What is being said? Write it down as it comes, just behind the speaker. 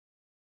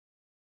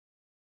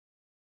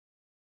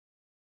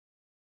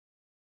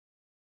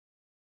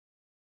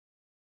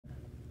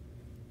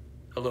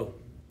Hello.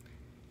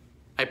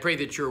 I pray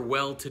that you're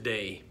well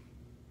today.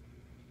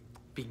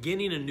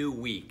 Beginning a new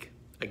week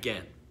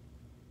again.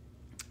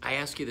 I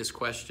ask you this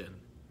question.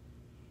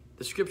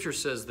 The scripture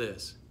says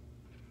this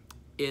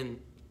in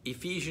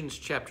Ephesians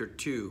chapter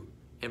 2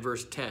 and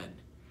verse 10.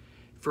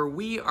 For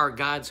we are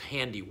God's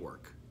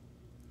handiwork,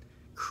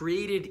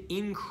 created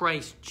in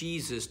Christ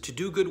Jesus to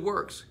do good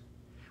works,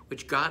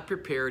 which God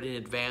prepared in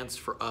advance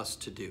for us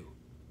to do.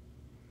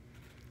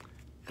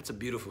 That's a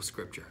beautiful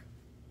scripture.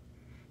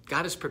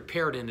 God has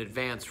prepared in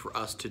advance for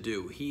us to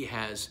do. He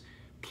has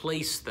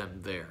placed them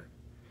there.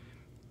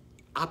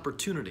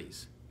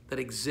 Opportunities that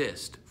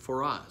exist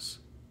for us.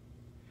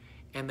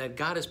 And that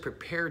God has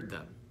prepared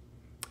them.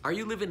 Are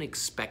you living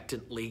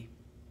expectantly?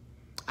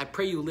 I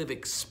pray you live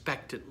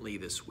expectantly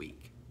this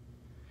week.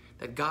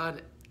 That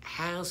God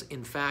has,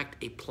 in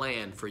fact, a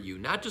plan for you.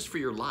 Not just for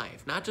your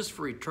life, not just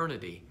for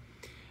eternity,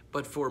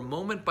 but for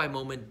moment by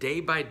moment,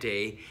 day by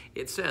day.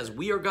 It says,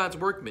 we are God's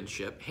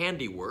workmanship,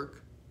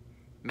 handiwork,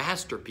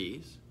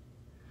 masterpiece,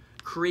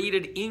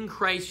 created in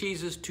Christ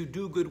Jesus to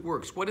do good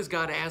works. What is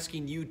God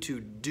asking you to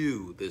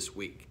do this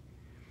week?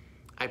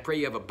 I pray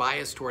you have a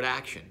bias toward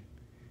action,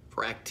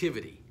 for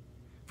activity,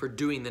 for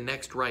doing the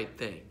next right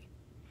thing.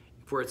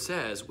 For it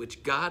says,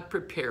 which God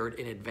prepared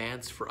in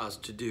advance for us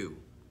to do.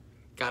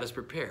 God is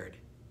prepared.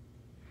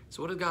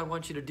 So what does God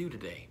want you to do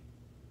today?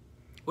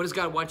 What does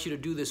God want you to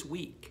do this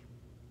week?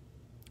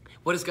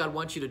 What does God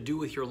want you to do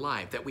with your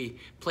life? That we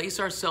place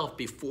ourselves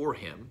before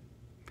Him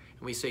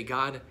and we say,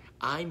 God,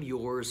 I'm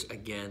yours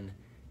again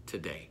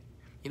today.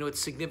 You know, it's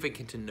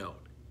significant to note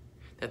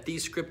that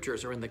these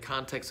scriptures are in the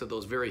context of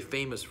those very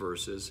famous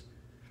verses.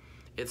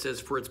 It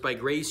says, for it's by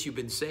grace you've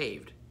been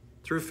saved,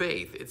 through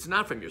faith. It's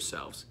not from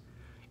yourselves.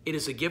 It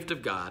is a gift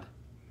of God,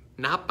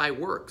 not by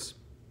works,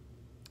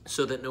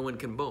 so that no one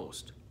can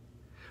boast.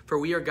 For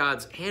we are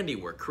God's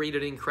handiwork,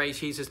 created in Christ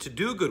Jesus to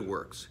do good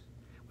works,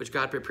 which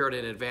God prepared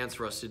in advance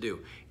for us to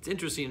do. It's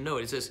interesting to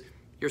note, it says,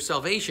 your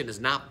salvation is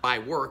not by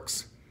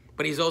works,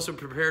 but He's also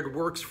prepared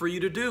works for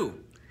you to do.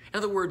 In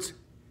other words,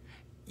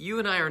 you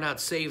and I are not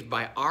saved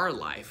by our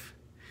life.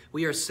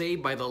 We are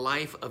saved by the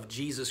life of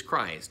Jesus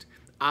Christ.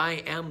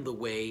 I am the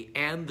way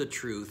and the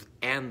truth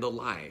and the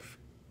life.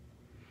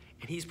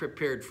 And He's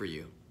prepared for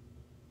you.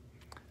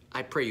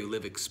 I pray you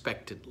live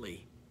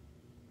expectantly.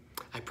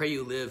 I pray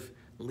you live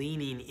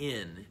leaning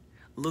in,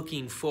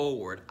 looking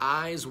forward,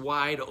 eyes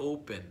wide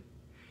open,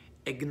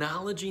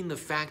 acknowledging the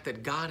fact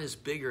that God is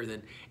bigger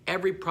than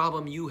every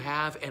problem you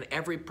have and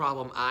every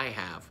problem I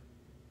have.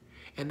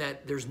 And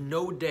that there's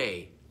no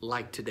day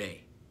like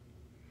today.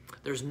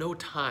 There's no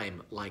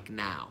time like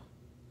now.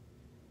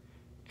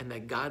 And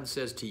that God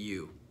says to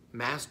you,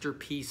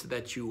 masterpiece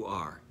that you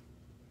are,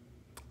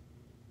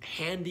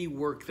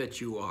 handiwork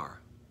that you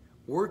are,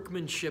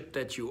 workmanship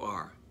that you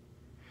are,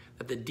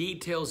 that the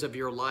details of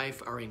your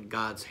life are in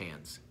God's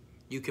hands.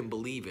 You can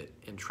believe it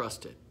and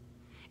trust it.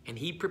 And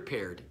He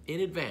prepared in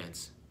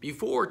advance,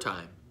 before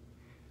time,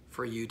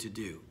 for you to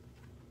do.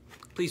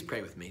 Please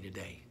pray with me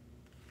today.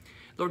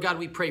 Lord God,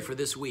 we pray for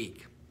this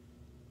week.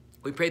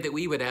 We pray that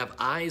we would have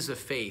eyes of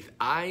faith,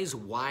 eyes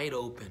wide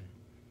open.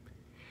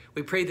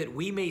 We pray that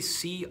we may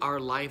see our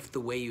life the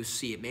way you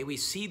see it. May we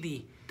see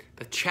the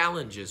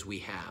challenges we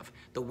have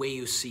the way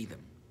you see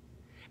them.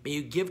 May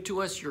you give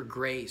to us your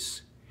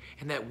grace,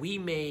 and that we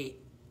may,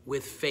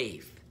 with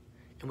faith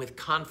and with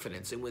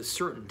confidence and with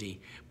certainty,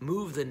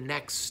 move the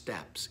next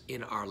steps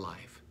in our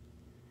life.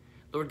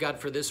 Lord God,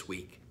 for this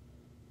week,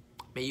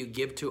 may you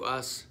give to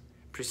us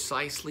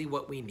precisely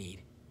what we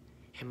need,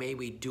 and may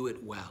we do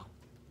it well.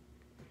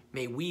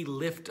 May we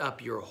lift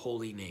up your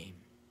holy name.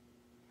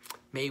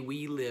 May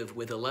we live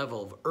with a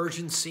level of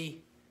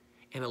urgency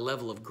and a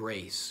level of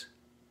grace.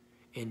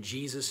 In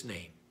Jesus'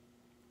 name,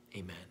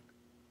 amen.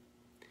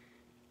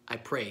 I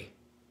pray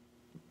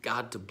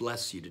God to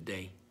bless you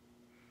today.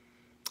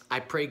 I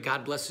pray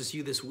God blesses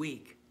you this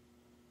week,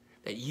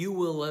 that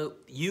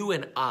you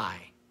and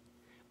I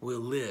will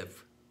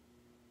live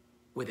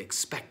with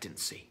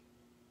expectancy,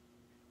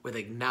 with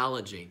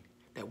acknowledging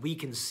that we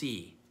can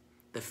see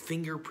the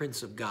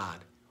fingerprints of God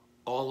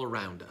all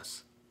around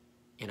us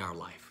in our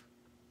life.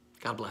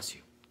 God bless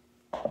you.